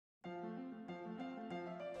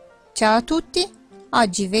Ciao a tutti,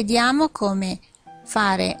 oggi vediamo come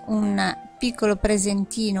fare un piccolo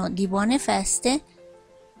presentino di buone feste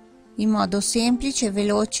in modo semplice e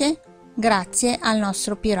veloce grazie al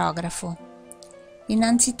nostro pirografo.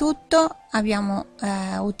 Innanzitutto abbiamo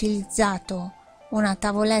utilizzato una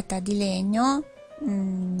tavoletta di legno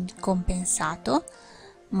compensato,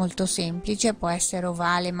 molto semplice, può essere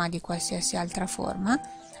ovale ma di qualsiasi altra forma.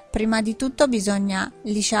 Prima di tutto bisogna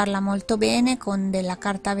lisciarla molto bene con della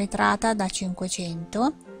carta vetrata da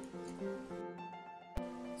 500.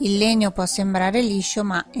 Il legno può sembrare liscio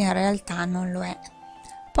ma in realtà non lo è.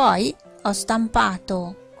 Poi ho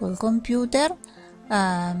stampato col computer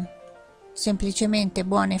semplicemente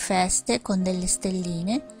buone feste con delle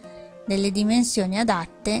stelline, delle dimensioni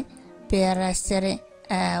adatte per essere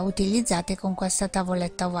utilizzate con questa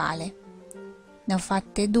tavoletta ovale. Ne ho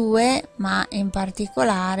fatte due, ma in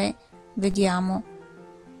particolare vediamo,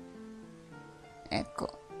 ecco,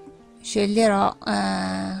 sceglierò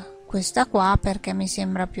questa qua perché mi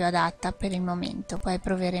sembra più adatta per il momento, poi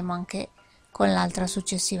proveremo anche con l'altra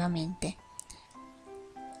successivamente.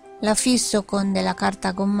 La fisso con della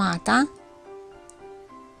carta gommata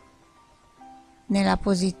nella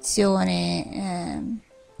posizione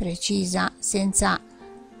precisa,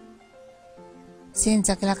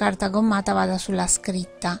 senza che la carta gommata vada sulla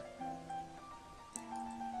scritta.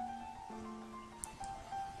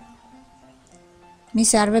 Mi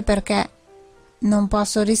serve perché non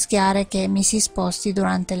posso rischiare che mi si sposti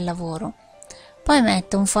durante il lavoro. Poi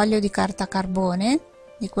metto un foglio di carta carbone,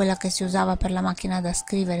 di quella che si usava per la macchina da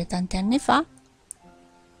scrivere tanti anni fa,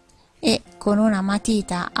 e con una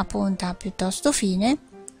matita a punta piuttosto fine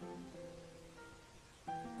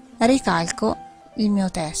ricalco il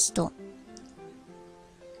mio testo.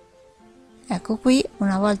 Ecco qui,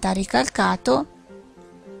 una volta ricalcato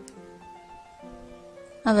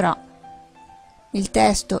avrò il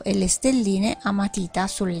testo e le stelline a matita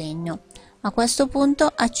sul legno. A questo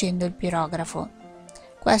punto accendo il pirografo.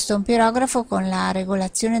 Questo è un pirografo con la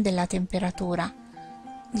regolazione della temperatura,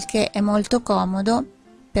 il che è molto comodo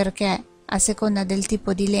perché a seconda del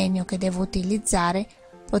tipo di legno che devo utilizzare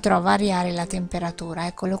potrò variare la temperatura.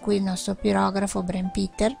 Eccolo qui il nostro pirografo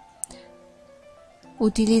Buone.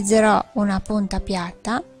 Utilizzerò una punta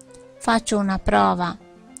piatta, faccio una prova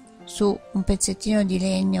su un pezzettino di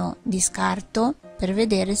legno di scarto per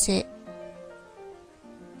vedere se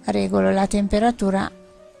regolo la temperatura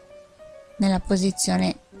nella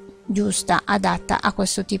posizione giusta, adatta a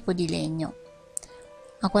questo tipo di legno.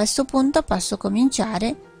 A questo punto posso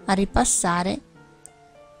cominciare a ripassare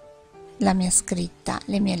la mia scritta,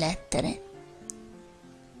 le mie lettere.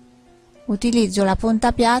 Utilizzo la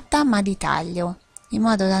punta piatta ma di taglio, in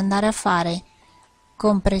modo da andare a fare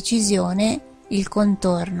con precisione il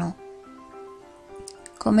contorno.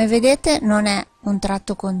 Come vedete non è un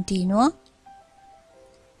tratto continuo,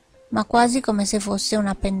 ma quasi come se fosse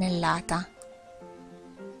una pennellata.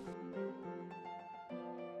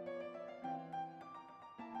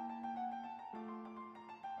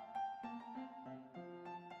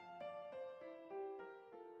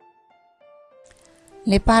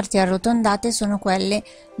 Le parti arrotondate sono quelle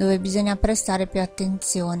dove bisogna prestare più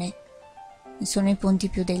attenzione, sono i punti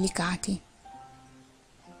più delicati.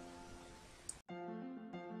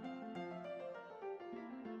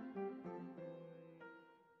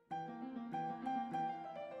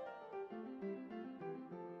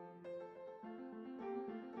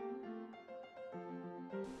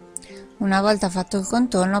 Una volta fatto il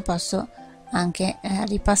contorno posso anche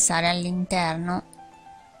ripassare all'interno.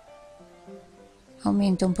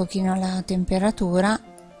 Aumento un pochino la temperatura,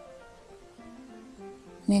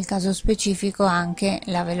 nel caso specifico anche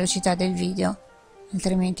la velocità del video,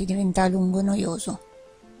 altrimenti diventa lungo e noioso.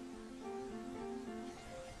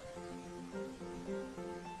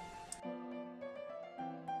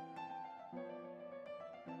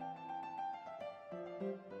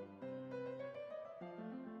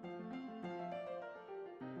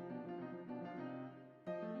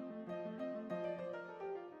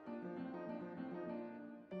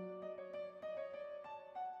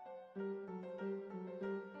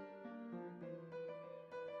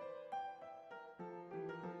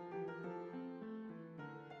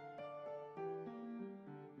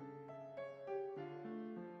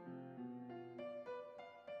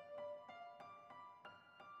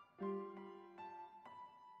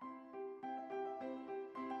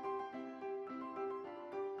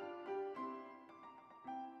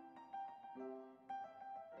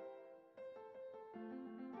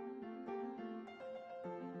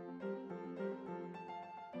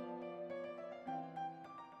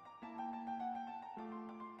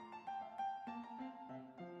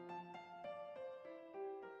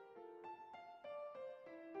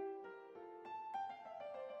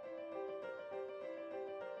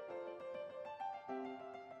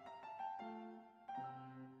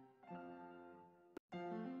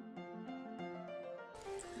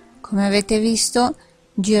 Come avete visto,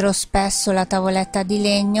 giro spesso la tavoletta di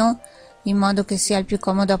legno in modo che sia il più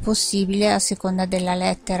comoda possibile a seconda della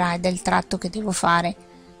lettera e del tratto che devo fare,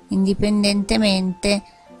 indipendentemente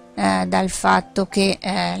dal fatto che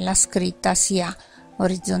la scritta sia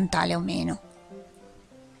orizzontale o meno.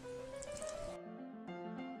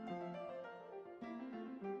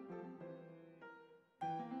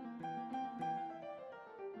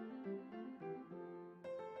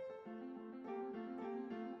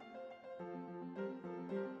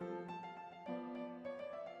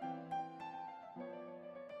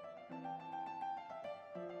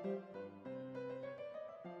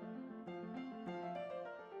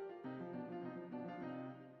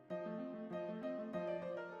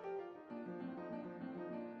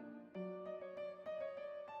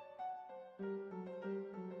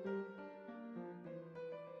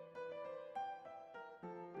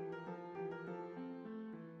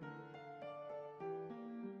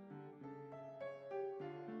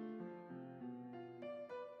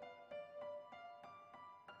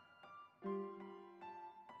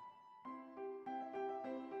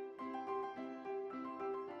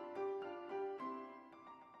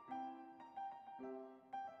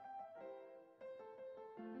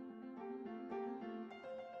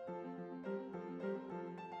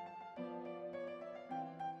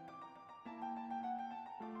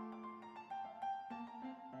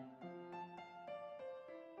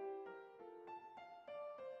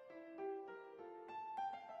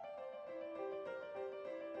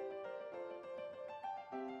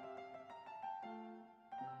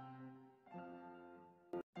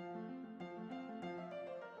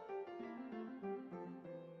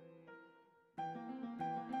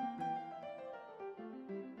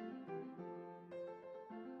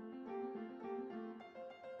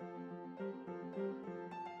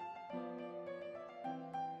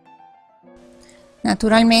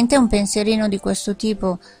 Naturalmente un pensierino di questo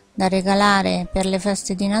tipo da regalare per le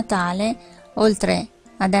feste di Natale, oltre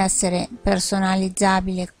ad essere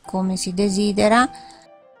personalizzabile come si desidera,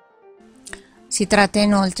 si tratta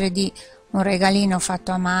inoltre di un regalino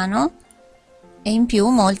fatto a mano e in più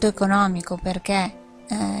molto economico, perché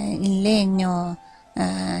il legno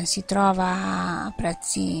si trova a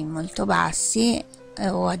prezzi molto bassi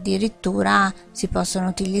o addirittura si possono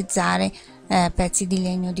utilizzare pezzi di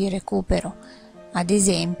legno di recupero, ad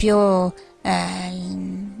esempio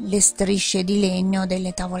le strisce di legno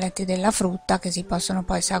delle tavolette della frutta, che si possono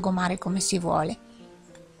poi sagomare come si vuole.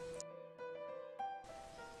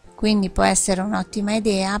 Quindi può essere un'ottima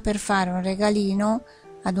idea per fare un regalino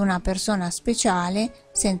ad una persona speciale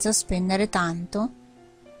senza spendere tanto,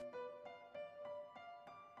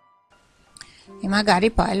 e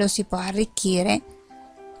magari poi lo si può arricchire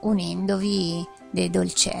unendovi dei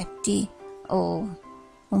dolcetti o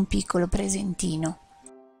un piccolo presentino.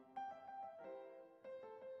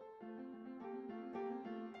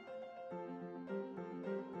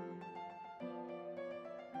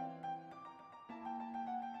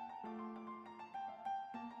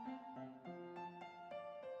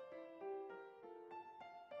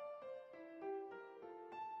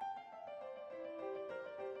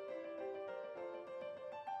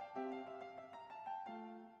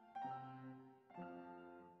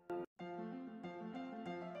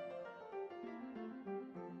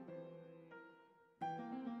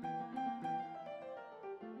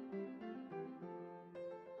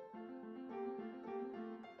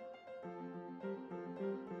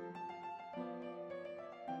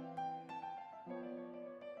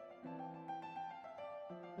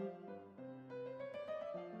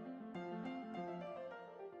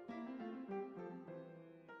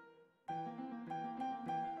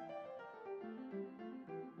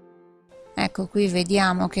 Ecco, qui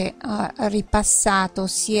vediamo che ho ripassato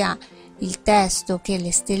sia il testo che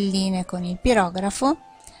le stelline con il pirografo,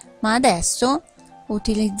 ma adesso,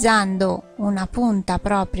 utilizzando una punta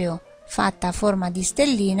proprio fatta a forma di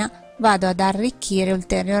stellina, vado ad arricchire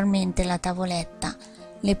ulteriormente la tavoletta.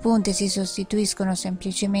 Le punte si sostituiscono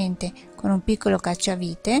semplicemente con un piccolo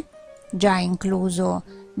cacciavite, già incluso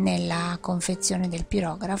nella confezione del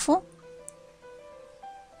pirografo.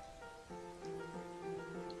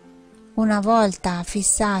 Una volta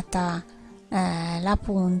fissata la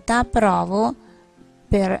punta, provo,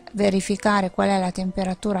 per verificare qual è la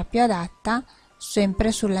temperatura più adatta,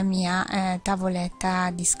 sempre sulla mia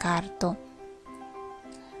tavoletta di scarto.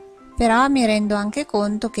 Però mi rendo anche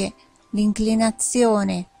conto che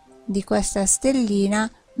l'inclinazione di questa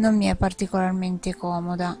stellina non mi è particolarmente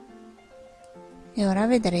comoda, e ora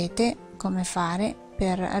vedrete come fare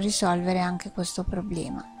per risolvere anche questo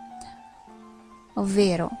problema,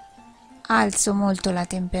 ovvero alzo molto la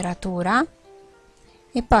temperatura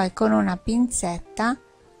e poi con una pinzetta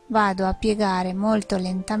vado a piegare molto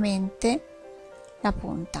lentamente la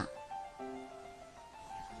punta.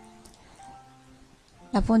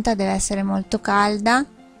 La punta deve essere molto calda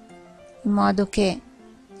in modo che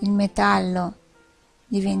il metallo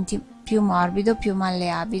diventi più morbido, più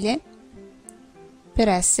malleabile per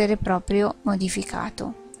essere proprio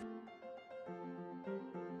modificato.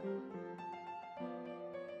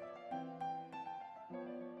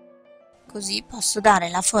 Così posso dare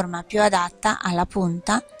la forma più adatta alla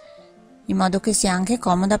punta in modo che sia anche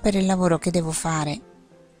comoda per il lavoro che devo fare.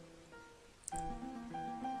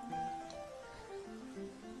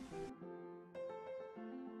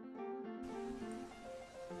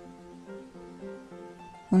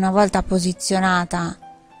 Una volta posizionata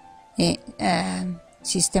e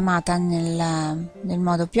sistemata nel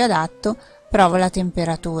modo più adatto, provo la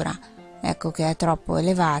temperatura. Ecco che è troppo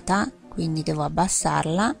elevata, quindi devo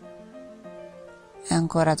abbassarla. È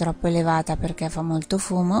ancora troppo elevata perché fa molto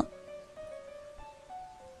fumo,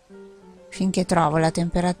 finché trovo la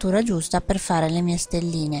temperatura giusta per fare le mie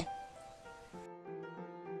stelline.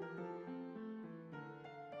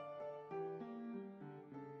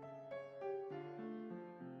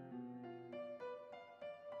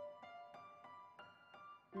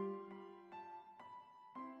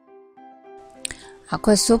 A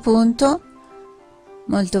questo punto,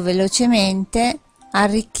 molto velocemente,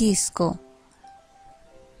 arricchisco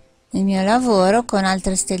il mio lavoro con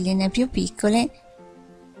altre stelline più piccole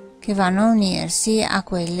che vanno a unirsi a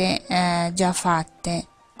quelle già fatte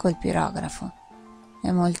col pirografo. È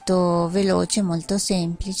molto veloce, molto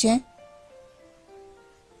semplice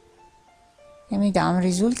e mi dà un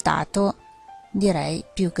risultato, direi,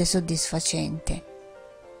 più che soddisfacente.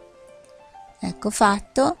 Ecco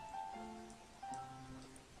fatto.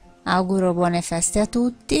 Auguro buone feste a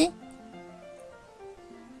tutti.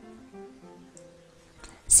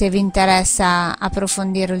 Se vi interessa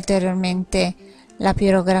approfondire ulteriormente la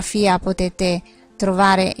pirografia, potete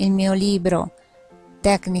trovare il mio libro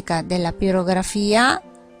Tecnica della pirografia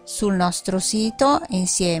sul nostro sito,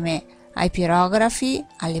 insieme ai pirografi,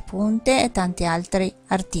 alle punte e tanti altri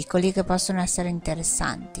articoli che possono essere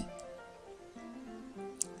interessanti.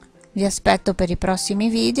 Vi aspetto per i prossimi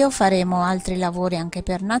video, faremo altri lavori anche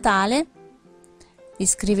per Natale.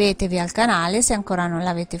 Iscrivetevi al canale se ancora non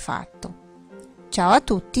l'avete fatto. Ciao a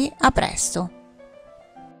tutti, a presto!